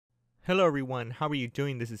Hello everyone, how are you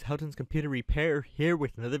doing? This is Helton's Computer Repair here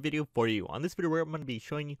with another video for you. On this video I'm going to be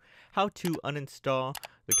showing you how to uninstall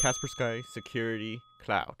the Kaspersky Security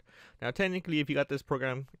Cloud. Now technically if you got this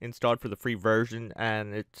program installed for the free version,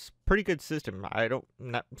 and it's a pretty good system. I'm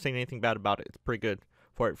not saying anything bad about it. It's pretty good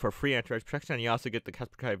for free antivirus protection, and you also get the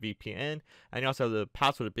Kaspersky VPN, and you also have the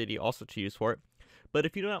password ability also to use for it. But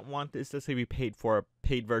if you do not want this, let's say we paid for a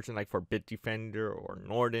paid version like for Bitdefender or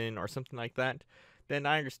Norton or something like that, then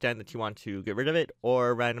I understand that you want to get rid of it,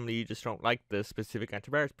 or randomly you just don't like the specific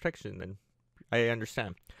antivirus protection, then I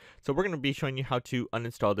understand. So we're going to be showing you how to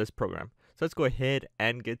uninstall this program. So let's go ahead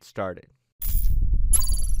and get started.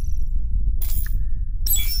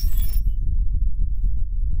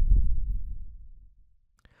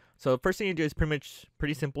 So the first thing you do is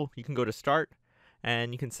pretty simple. You can go to Start,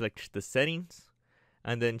 and you can select the settings,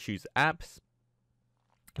 and then choose Apps.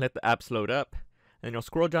 Let the apps load up. And you'll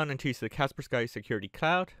scroll down until you see the Kaspersky Security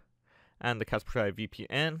Cloud and the Kaspersky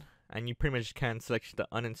VPN, and you pretty much can select the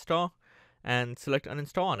uninstall and select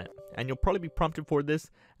uninstall on it. And you'll probably be prompted for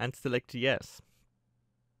this and select yes.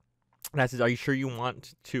 That says, are you sure you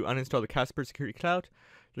want to uninstall the Kaspersky Security Cloud?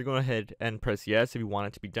 You'll go ahead and press yes if you want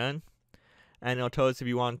it to be done. And it'll tell us if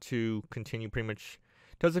you want to continue, pretty much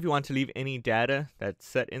tells us if you want to leave any data that's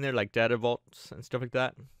set in there, like data vaults and stuff like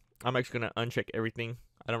that. I'm actually going to uncheck everything.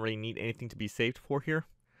 I don't really need anything to be saved for here.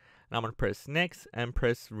 Now I'm going to press next and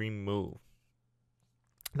press remove.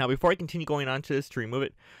 Now before I continue going on to this to remove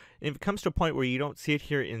it, if it comes to a point where you don't see it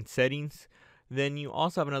here in settings, then you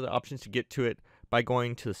also have another option to get to it by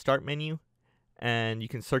going to the start menu, and you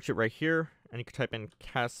can search it right here, and you can type in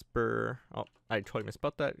I totally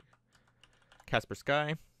misspelled that.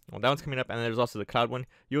 Kaspersky. Well, that one's coming up, and there's also the cloud one.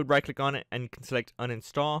 You would right click on it and you can select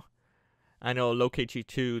uninstall, and it'll locate you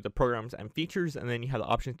to the programs and features, and then you have the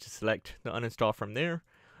option to select the uninstall from there.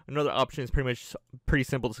 Another option is pretty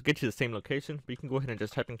simple to get you the same location, but you can go ahead and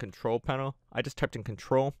just type in control panel. I just typed in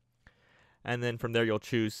control, and then from there you'll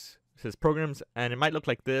choose, it says programs, and it might look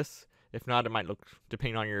like this. If not, it might look,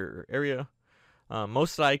 depending on your area,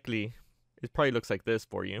 most likely it probably looks like this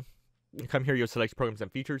for you. You come here, you'll select programs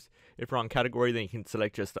and features. If you're on category, then you can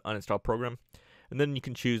select just the uninstall program. And then you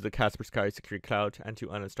can choose the Kaspersky Security Cloud and to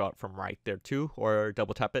uninstall it from right there too, or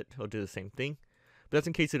double tap it, it'll do the same thing. But that's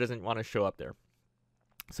in case it doesn't want to show up there.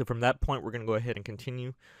 So from that point, we're going to go ahead and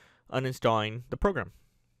continue uninstalling the program.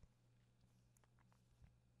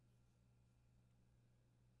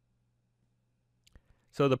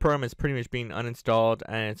 So the program is pretty much being uninstalled,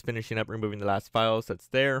 and it's finishing up removing the last files that's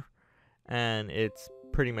there, and it's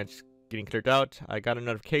pretty much getting cleared out. I got a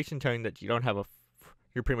notification telling that you don't have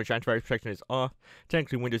your pretty much antivirus protection is off.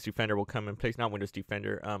 Technically, Windows Defender will come in place. Not Windows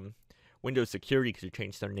Defender, Windows Security, because you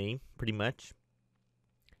changed their name, pretty much.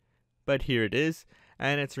 But here it is,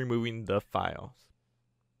 and it's removing the files.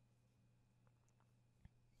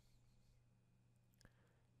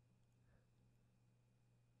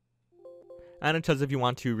 And it tells if you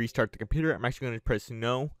want to restart the computer. I'm actually going to press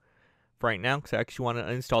no for right now, because I actually want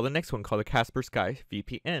to install the next one called the Kaspersky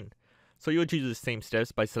VPN. So you'll choose the same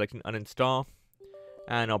steps by selecting uninstall.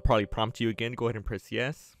 And I'll probably prompt you again. Go ahead and press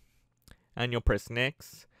yes. And you'll press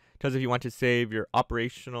next. It tells if you want to save your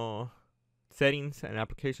operational settings and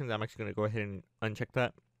applications. I'm actually going to go ahead and uncheck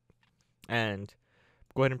that. And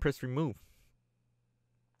go ahead and press remove.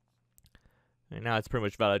 And now it's pretty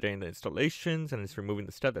much validating the installations, and it's removing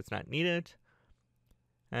the stuff that's not needed.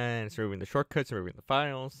 And it's removing the shortcuts, removing the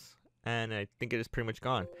files. And I think it is pretty much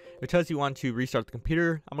gone. If it tells you want to restart the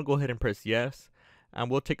computer, I'm going to go ahead and press yes. And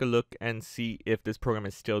we'll take a look and see if this program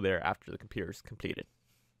is still there after the computer is completed.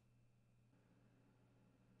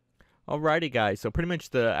 Alrighty guys, so pretty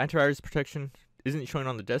much the antivirus protection isn't showing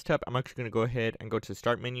on the desktop. I'm actually going to go ahead and go to the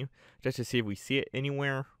start menu just to see if we see it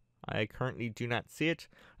anywhere. I currently do not see it.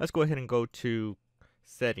 Let's go ahead and go to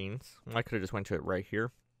settings. I could have just went to it right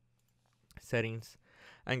here. Settings.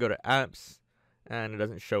 And go to apps. And it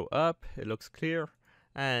doesn't show up. It looks clear.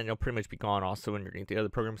 And it'll pretty much be gone also underneath the other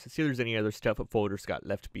programs. Let's see if there's any other stuff or folders got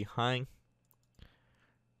left behind.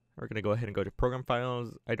 We're going to go ahead and go to program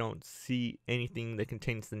files. I don't see anything that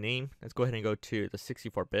contains the name. Let's go ahead and go to the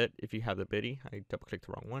 64-bit if you have the bitty. I double clicked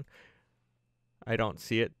the wrong one. I don't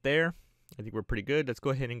see it there. I think we're pretty good. Let's go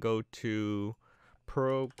ahead and go to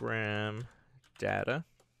program data.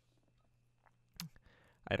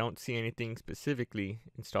 I don't see anything specifically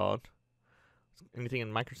installed. Anything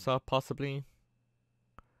in Microsoft possibly?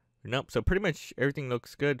 Nope. So pretty much everything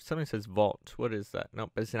looks good. Something says vault. What is that?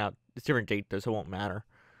 Nope. It's different date though, so it won't matter.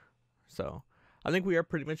 So I think we are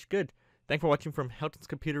pretty much good. Thanks for watching from Helton's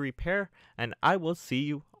Computer Repair, and I will see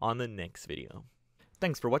you on the next video.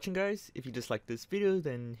 Thanks for watching, guys. If you disliked this video,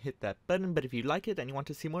 then hit that button. But if you like it and you want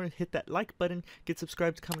to see more, hit that like button, get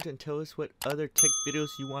subscribed, comment, and tell us what other tech videos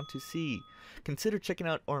you want to see. Consider checking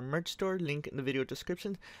out our merch store, link in the video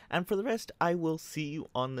description. And for the rest, I will see you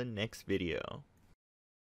on the next video.